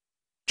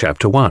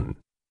Chapter 1.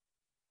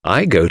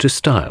 I Go to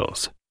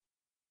Styles.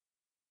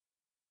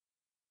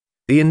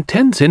 The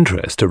intense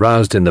interest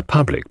aroused in the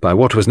public by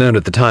what was known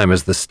at the time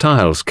as the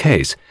Styles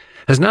case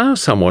has now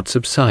somewhat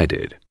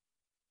subsided.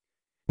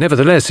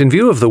 Nevertheless, in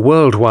view of the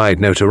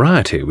worldwide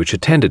notoriety which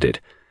attended it,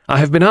 I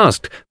have been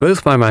asked,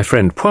 both by my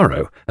friend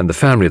Poirot and the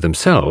family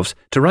themselves,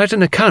 to write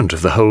an account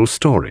of the whole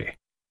story.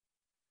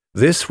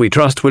 This, we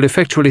trust, will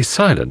effectually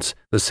silence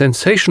the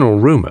sensational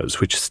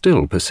rumours which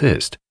still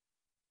persist.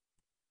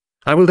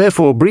 I will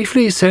therefore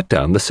briefly set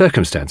down the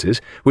circumstances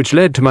which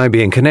led to my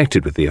being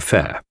connected with the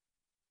affair.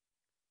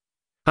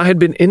 I had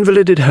been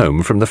invalided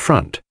home from the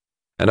front,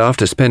 and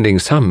after spending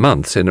some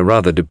months in a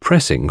rather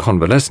depressing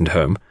convalescent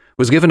home,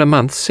 was given a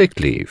month's sick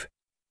leave.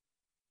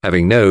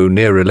 Having no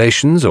near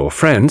relations or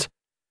friends,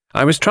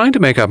 I was trying to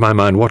make up my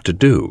mind what to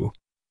do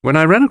when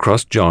I ran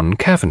across John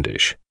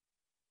Cavendish.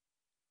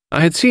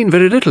 I had seen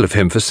very little of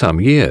him for some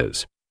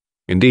years.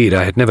 Indeed,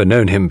 I had never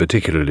known him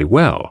particularly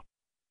well.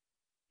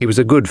 He was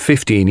a good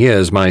 15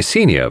 years my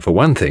senior, for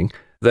one thing,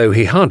 though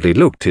he hardly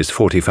looked his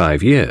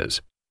 45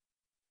 years.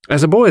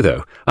 As a boy,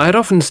 though, I had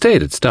often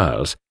stayed at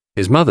Styles,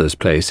 his mother's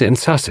place in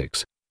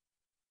Sussex.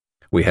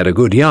 We had a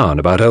good yarn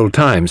about old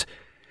times,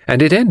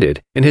 and it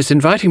ended in his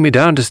inviting me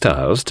down to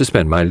Styles to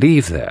spend my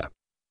leave there.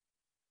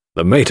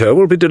 "The mater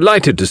will be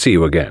delighted to see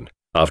you again,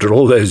 after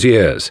all those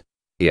years,"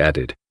 he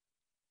added.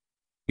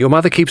 "Your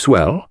mother keeps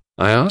well?"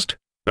 I asked.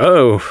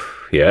 "Oh,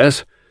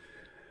 yes.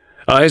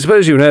 I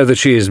suppose you know that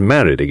she is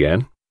married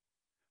again."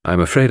 I am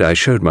afraid I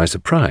showed my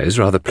surprise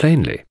rather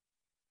plainly.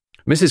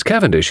 Mrs.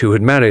 Cavendish, who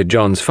had married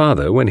John's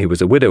father when he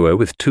was a widower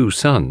with 2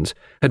 sons,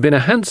 had been a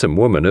handsome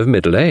woman of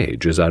middle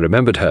age, as I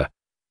remembered her.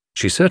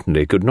 She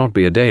certainly could not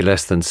be a day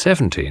less than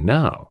 70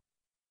 now.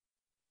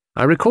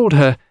 I recalled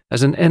her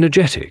as an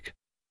energetic,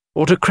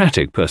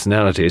 autocratic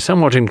personality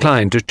somewhat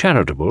inclined to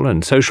charitable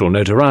and social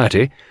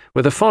notoriety,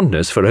 with a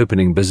fondness for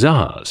opening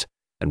bazaars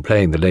and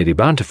playing the Lady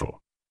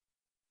Bountiful.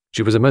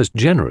 She was a most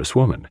generous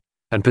woman,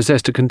 and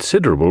possessed a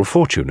considerable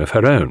fortune of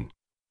her own.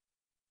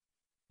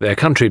 Their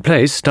country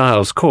place,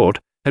 Styles Court,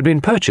 had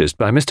been purchased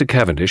by Mr.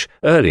 Cavendish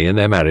early in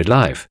their married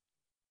life.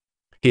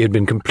 He had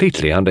been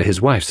completely under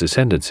his wife's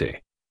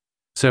ascendancy,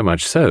 so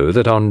much so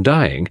that on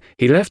dying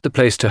he left the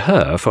place to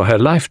her for her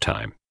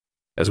lifetime,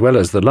 as well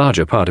as the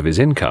larger part of his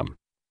income,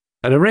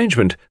 an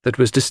arrangement that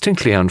was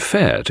distinctly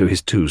unfair to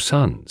his 2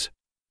 sons.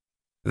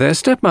 Their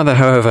stepmother,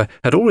 however,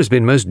 had always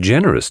been most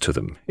generous to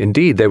them.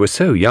 Indeed, they were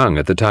so young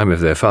at the time of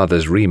their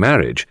father's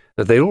remarriage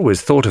that they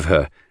always thought of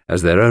her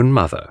as their own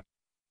mother.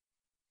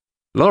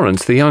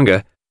 Lawrence, the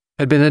younger,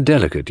 had been a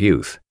delicate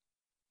youth.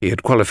 He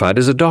had qualified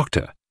as a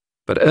doctor,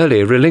 but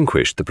early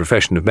relinquished the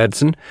profession of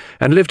medicine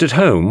and lived at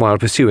home while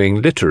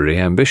pursuing literary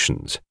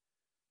ambitions,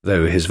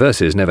 though his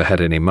verses never had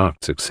any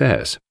marked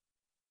success.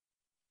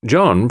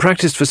 John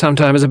practised for some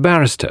time as a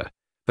barrister,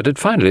 but had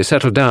finally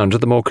settled down to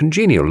the more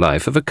congenial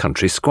life of a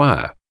country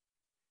squire.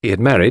 He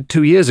had married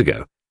 2 years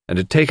ago, and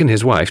had taken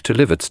his wife to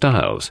live at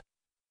Styles,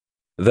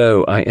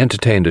 though I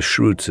entertained a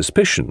shrewd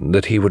suspicion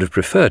that he would have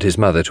preferred his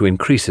mother to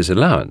increase his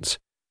allowance,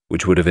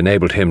 which would have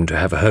enabled him to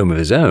have a home of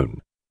his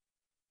own.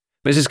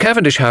 Mrs.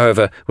 Cavendish,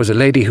 however, was a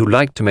lady who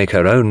liked to make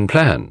her own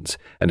plans,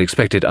 and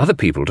expected other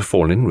people to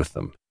fall in with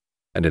them,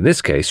 and in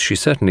this case she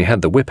certainly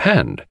had the whip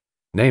hand,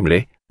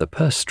 namely, the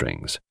purse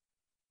strings.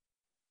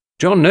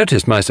 John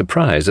noticed my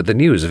surprise at the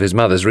news of his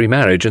mother's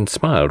remarriage and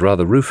smiled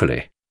rather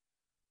ruefully.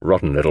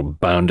 "Rotten little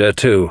bounder,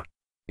 too,"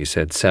 he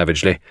said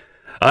savagely.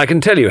 "I can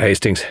tell you,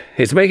 Hastings,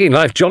 it's making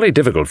life jolly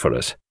difficult for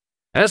us.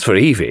 As for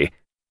Evie,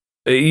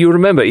 you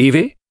remember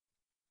Evie?"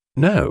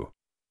 "No."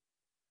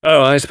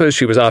 "Oh, I suppose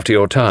she was after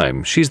your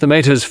time. She's the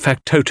mater's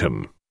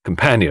factotum,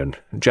 companion,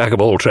 jack of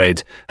all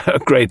trades. A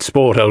great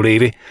sport, old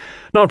Evie.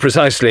 Not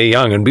precisely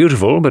young and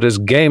beautiful, but as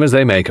game as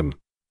they make 'em."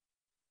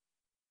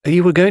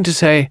 "You were going to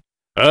say—"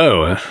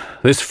 "Oh,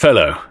 this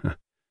fellow.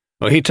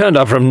 Well, he turned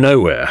up from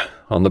nowhere,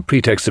 on the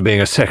pretext of being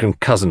a second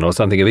cousin or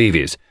something of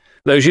Evie's,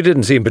 though she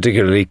didn't seem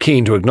particularly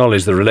keen to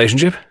acknowledge the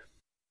relationship.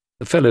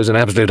 The fellow's an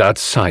absolute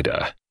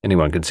outsider,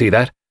 anyone can see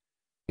that.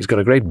 He's got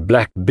a great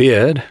black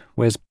beard,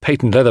 wears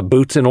patent leather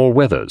boots in all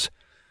weathers.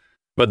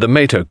 But the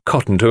mater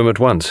cottoned to him at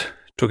once,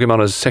 took him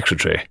on as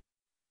secretary.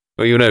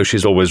 Well, you know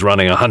she's always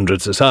running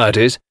 100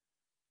 societies."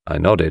 I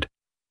nodded.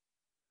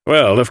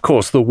 "Well, of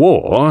course the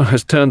war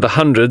has turned the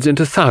hundreds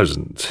into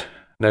thousands.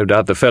 No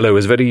doubt the fellow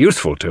was very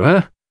useful to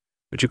her,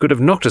 but you could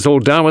have knocked us all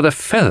down with a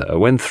feather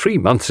when 3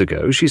 months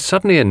ago she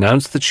suddenly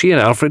announced that she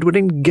and Alfred were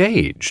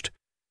engaged.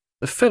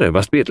 The fellow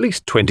must be at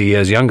least 20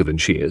 years younger than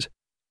she is.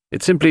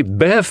 It's simply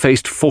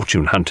barefaced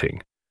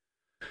fortune-hunting.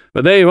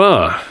 But there you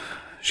are.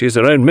 She's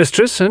her own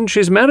mistress, and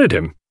she's married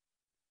him.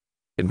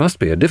 It must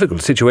be a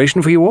difficult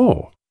situation for you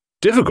all."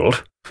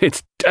 "Difficult?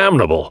 It's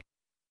damnable."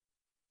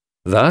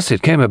 Thus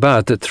it came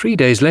about that 3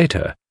 days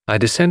later I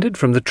descended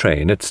from the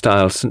train at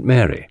Styles St.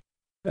 Mary,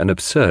 an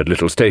absurd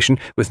little station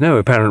with no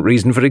apparent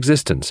reason for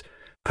existence,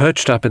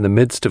 perched up in the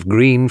midst of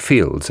green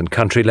fields and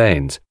country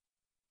lanes.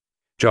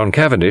 John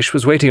Cavendish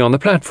was waiting on the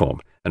platform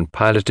and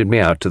piloted me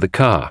out to the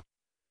car.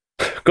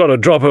 "Got a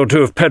drop or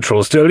two of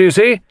petrol still, you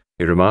see,"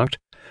 he remarked.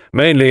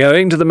 mainly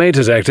owing to the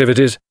mater's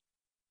activities.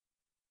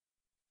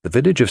 The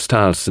village of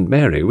Styles St.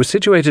 Mary was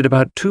situated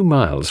about 2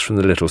 miles from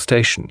the little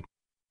station,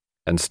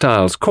 and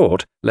Styles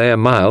Court lay a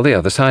mile the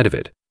other side of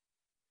it.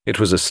 It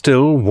was a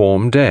still,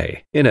 warm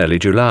day in early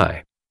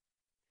July.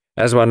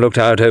 As one looked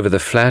out over the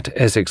flat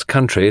Essex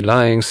country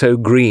lying so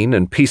green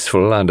and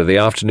peaceful under the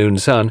afternoon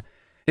sun,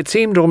 it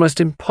seemed almost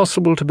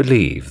impossible to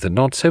believe that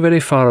not so very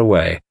far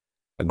away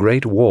a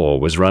great war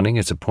was running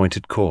its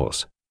appointed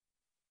course.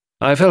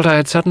 I felt I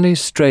had suddenly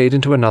strayed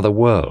into another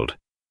world.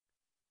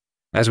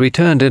 As we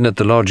turned in at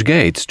the lodge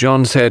gates,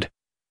 John said,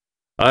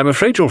 "I'm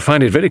afraid you'll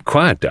find it very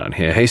quiet down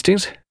here,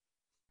 Hastings."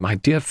 "My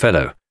dear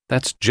fellow,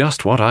 that's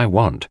just what I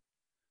want."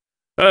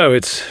 "Oh,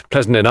 it's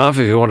pleasant enough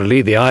if you want to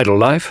lead the idle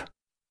life.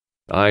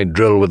 I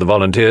drill with the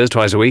volunteers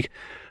twice a week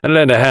and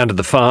lend a hand at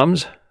the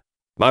farms.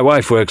 My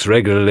wife works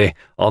regularly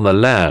on the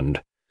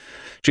land.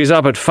 She's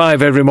up at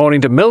 5 every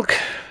morning to milk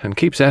and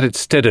keeps at it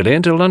steadily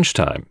until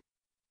lunchtime.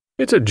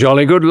 It's a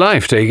jolly good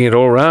life taking it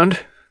all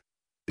round.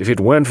 If it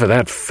weren't for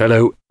that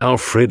fellow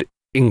Alfred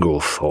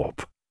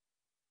Inglethorp."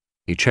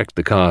 He checked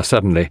the car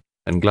suddenly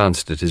and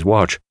glanced at his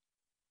watch.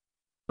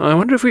 "I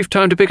wonder if we've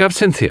time to pick up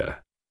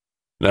Cynthia."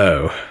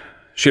 "No,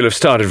 she'll have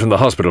started from the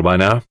hospital by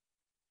now."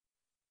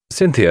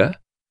 "Cynthia?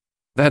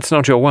 That's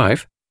not your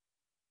wife?"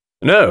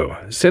 "No,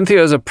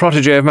 Cynthia's a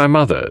protégée of my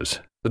mother's,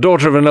 the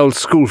daughter of an old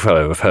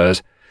schoolfellow of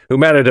hers, who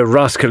married a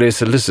rascally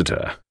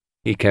solicitor.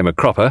 He came a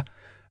cropper,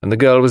 and the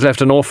girl was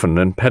left an orphan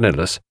and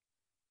penniless.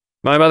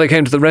 My mother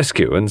came to the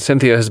rescue, and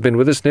Cynthia has been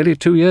with us nearly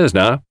 2 years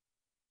now.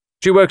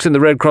 She works in the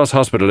Red Cross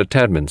Hospital at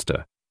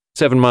Tadminster,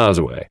 7 miles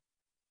away."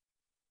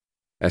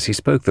 As he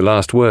spoke the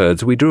last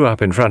words, we drew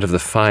up in front of the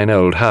fine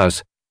old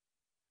house.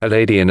 A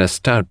lady in a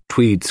stout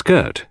tweed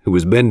skirt, who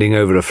was bending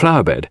over a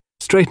flower bed,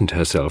 straightened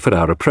herself at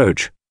our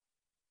approach.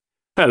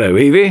 "Hello,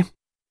 Evie.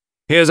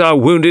 Here's our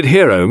wounded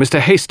hero, Mr.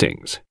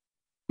 Hastings.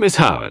 Miss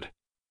Howard."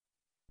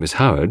 Miss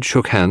Howard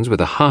shook hands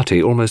with a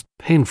hearty, almost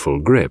painful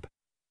grip.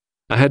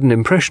 I had an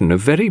impression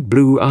of very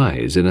blue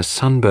eyes in a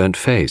sunburnt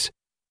face.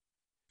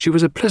 She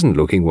was a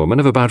pleasant-looking woman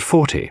of about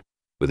 40,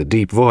 with a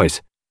deep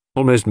voice,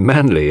 almost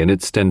manly in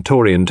its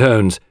stentorian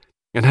tones,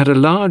 and had a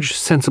large,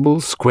 sensible,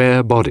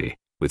 square body,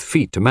 with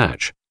feet to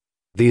match,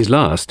 these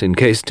last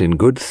encased in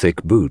good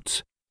thick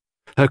boots.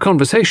 Her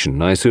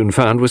conversation, I soon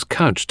found, was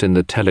couched in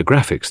the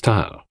telegraphic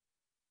style.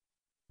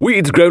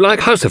 "Weeds grow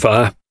like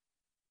house-afire.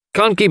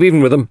 Can't keep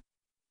even with them.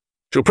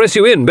 She'll press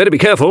you in, better be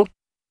careful."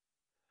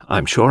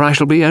 "I'm sure I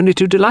shall be only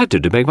too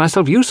delighted to make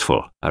myself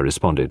useful," I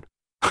responded.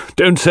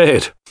 "Don't say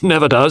it.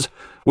 Never does.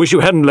 Wish you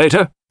hadn't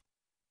later."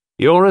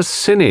 "You're a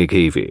cynic,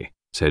 Evie,"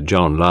 said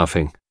John,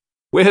 laughing.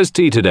 "Where's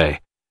tea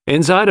today?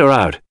 Inside or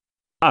out?"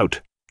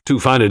 "Out. Too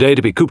fine a day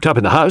to be cooped up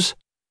in the house."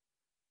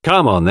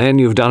 "Come on, then.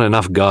 You've done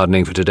enough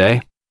gardening for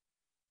today.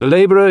 The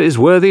labourer is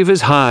worthy of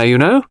his hire, you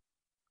know.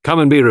 Come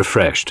and be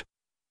refreshed."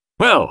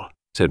 "Well,"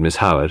 said Miss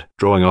Howard,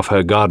 drawing off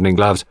her gardening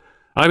gloves,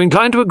 "I'm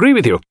inclined to agree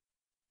with you."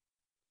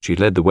 She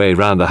led the way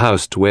round the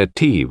house to where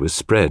tea was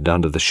spread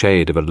under the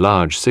shade of a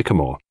large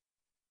sycamore.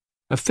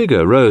 A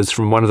figure rose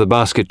from one of the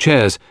basket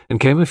chairs and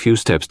came a few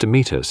steps to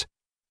meet us.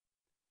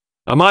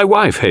 "My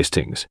wife,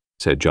 Hastings,"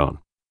 said John.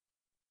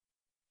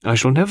 I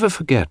shall never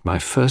forget my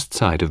first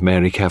sight of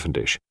Mary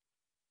Cavendish.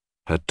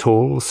 Her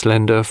tall,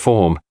 slender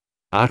form,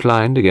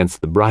 outlined against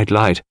the bright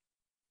light,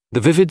 the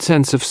vivid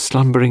sense of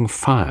slumbering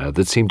fire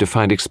that seemed to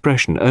find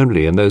expression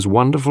only in those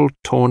wonderful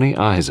tawny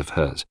eyes of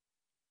hers.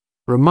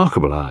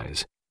 Remarkable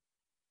eyes,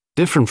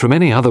 different from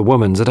any other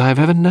woman's that I have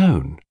ever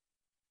known.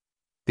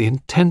 The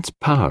intense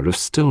power of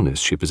stillness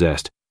she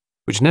possessed,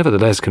 which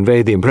nevertheless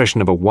conveyed the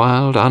impression of a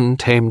wild,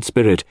 untamed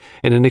spirit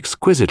in an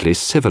exquisitely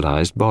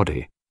civilized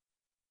body.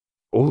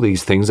 All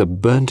these things are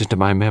burnt into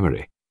my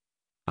memory.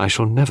 I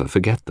shall never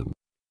forget them.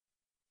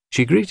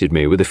 She greeted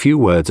me with a few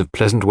words of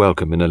pleasant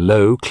welcome in a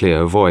low,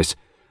 clear voice,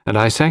 and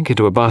I sank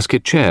into a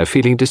basket chair,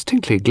 feeling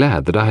distinctly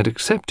glad that I had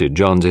accepted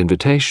John's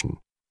invitation.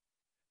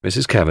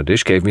 Mrs.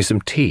 Cavendish gave me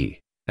some tea,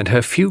 and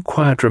her few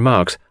quiet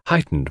remarks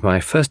heightened my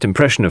first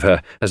impression of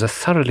her as a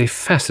thoroughly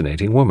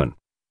fascinating woman.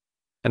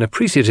 An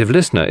appreciative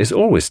listener is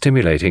always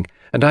stimulating,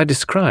 and I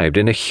described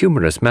in a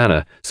humorous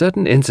manner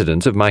certain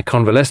incidents of my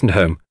convalescent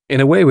home,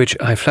 in a way which,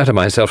 I flatter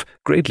myself,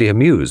 greatly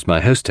amused my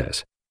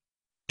hostess.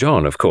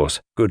 John, of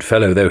course, good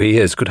fellow though he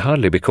is, could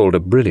hardly be called a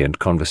brilliant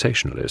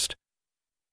conversationalist.